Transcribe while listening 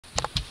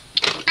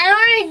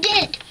I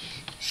did.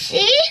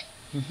 See?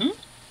 Mm-hmm.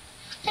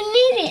 I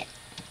made it.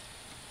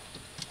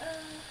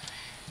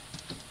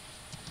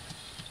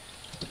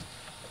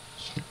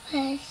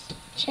 Let's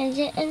change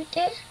it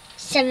into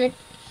 7.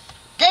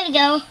 There we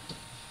go.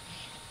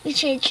 We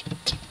changed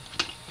it.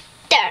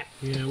 There.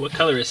 Yeah, what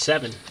color is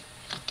 7?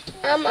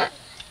 A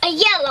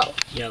yellow.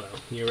 Yellow.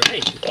 You're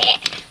right. Yeah.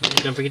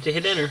 Don't forget to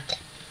hit enter.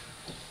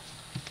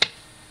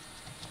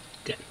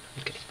 Good.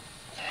 Okay.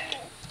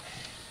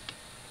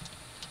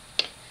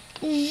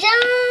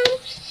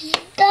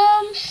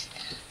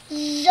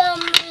 Zoom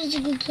is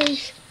a good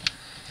place.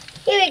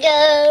 Here we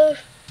go.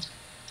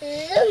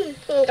 Zoom.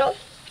 Here we go.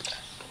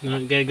 No,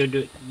 you gotta go do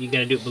it. You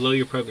gotta do it below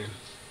your program.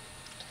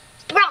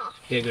 Wrong.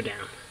 You gotta go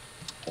down.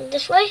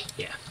 This way?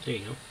 Yeah, there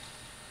you go.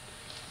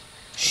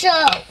 So.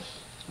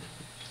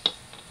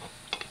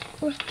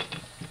 One.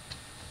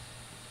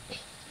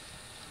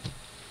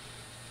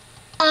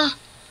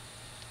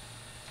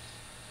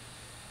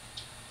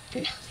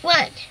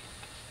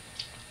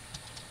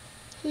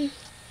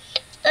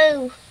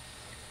 Oh.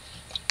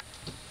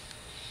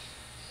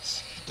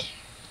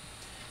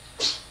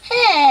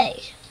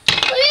 Hey,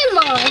 where am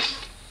I?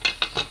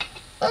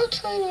 Don't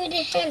tell me to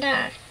hit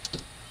that.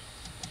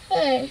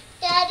 Hey.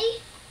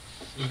 Daddy?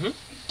 Mm-hmm.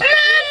 Where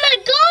am I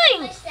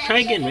going? Try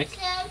again, Rick.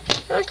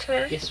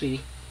 Okay. Yes,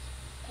 sweetie.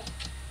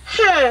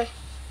 Huh.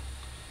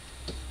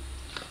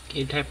 Can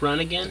you type run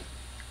again?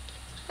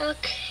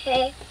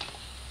 Okay.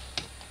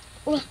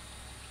 Good!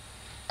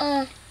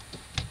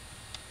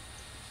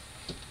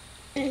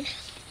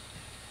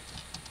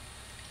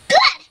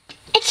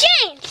 It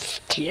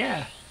changed!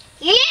 Yeah.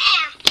 Yeah!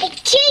 It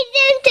changed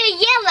into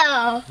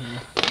yellow!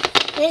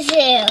 This is...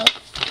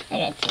 I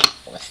got the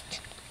list.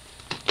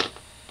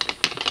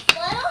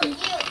 Why don't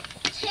you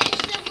change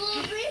the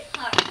blue-green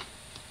part?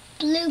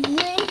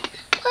 Blue-green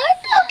part?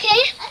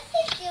 Okay. I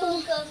think it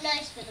will go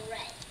nice with the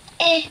red.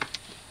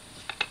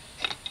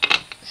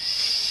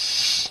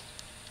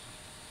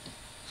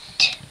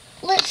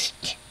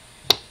 List.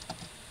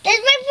 There's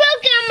my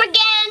program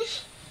again.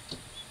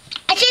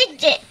 I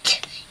changed it.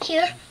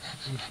 Here.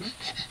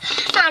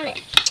 Found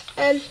it.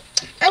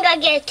 I'm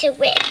gonna get it to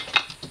win.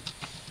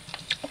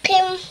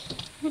 Okay.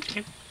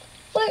 Okay.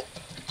 Where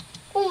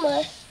am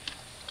I?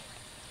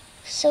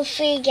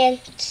 Sophie again.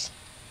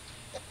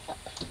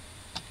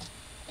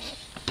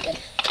 Good.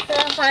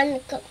 I'll find the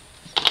go.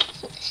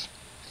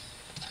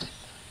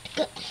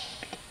 Good.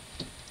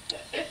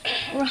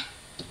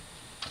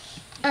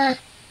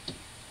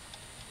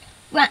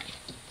 Run.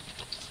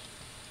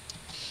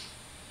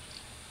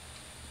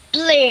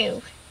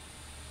 Blue.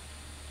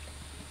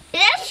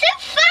 That's so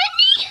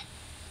funny.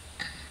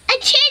 I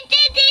changed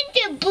it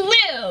into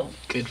blue.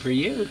 Good for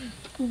you.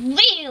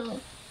 Blue.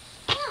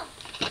 Oh.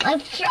 My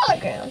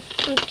program.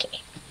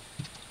 Okay.